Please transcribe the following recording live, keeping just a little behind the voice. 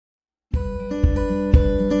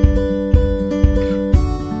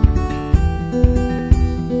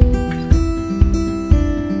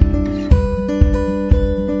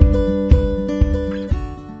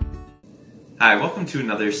to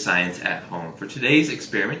another Science at Home. For today's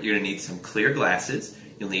experiment, you're going to need some clear glasses.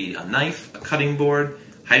 You'll need a knife, a cutting board,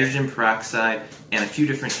 hydrogen peroxide, and a few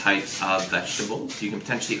different types of vegetables. You can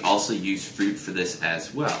potentially also use fruit for this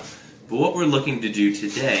as well. But what we're looking to do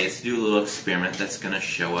today is to do a little experiment that's going to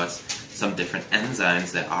show us some different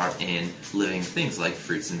enzymes that are in living things like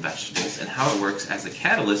fruits and vegetables and how it works as a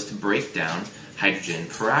catalyst to break down hydrogen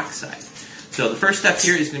peroxide. So the first step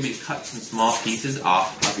here is going to be to cut some small pieces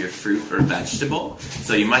off of your fruit or vegetable.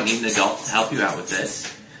 So you might need an adult to help you out with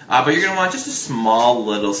this. But you're going to want just a small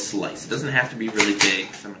little slice. It doesn't have to be really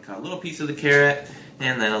big. So I'm going to cut a little piece of the carrot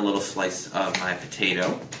and then a little slice of my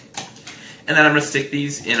potato. And then I'm going to stick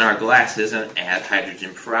these in our glasses and add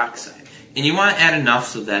hydrogen peroxide. And you want to add enough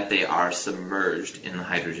so that they are submerged in the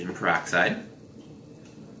hydrogen peroxide.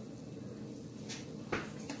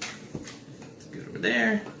 Let's go over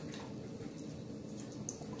there.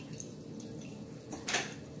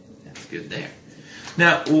 Good there.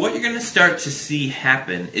 Now, what you're going to start to see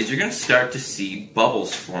happen is you're going to start to see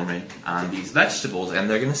bubbles forming on these vegetables, and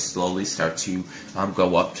they're going to slowly start to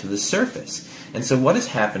go up to the surface. And so what is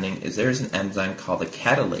happening is there's an enzyme called a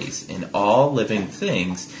catalase in all living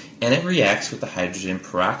things, and it reacts with the hydrogen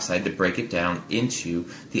peroxide to break it down into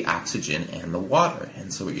the oxygen and the water.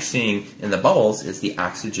 And so what you're seeing in the bubbles is the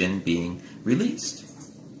oxygen being released.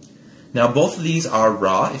 Now, both of these are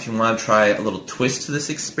raw. If you want to try a little twist to this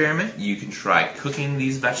experiment, you can try cooking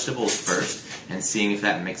these vegetables first and seeing if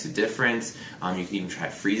that makes a difference. You can even try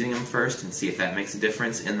freezing them first and see if that makes a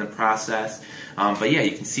difference in the process. But yeah,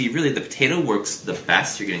 you can see really the potato works the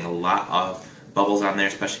best. You're getting a lot of bubbles on there,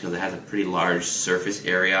 especially because it has a pretty large surface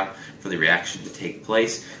area for the reaction to take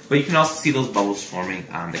place. But you can also see those bubbles forming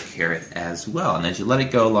on the carrot as well. And as you let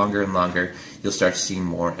it go longer and longer, you'll start to see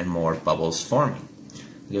more and more bubbles forming.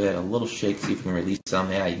 Give it a little shake, see if we can release some.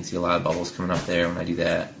 Yeah, you can see a lot of bubbles coming up there when I do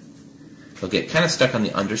that. They'll get kind of stuck on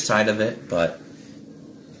the underside of it, but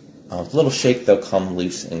with a little shake, they'll come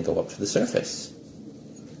loose and go up to the surface.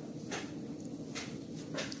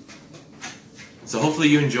 So hopefully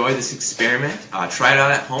you enjoy this experiment. Try it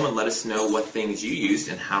out at home and let us know what things you used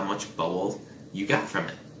and how much bubble you got from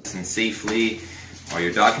it. Listen safely, or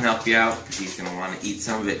your dog can help you out because he's going to want to eat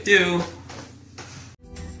some of it too.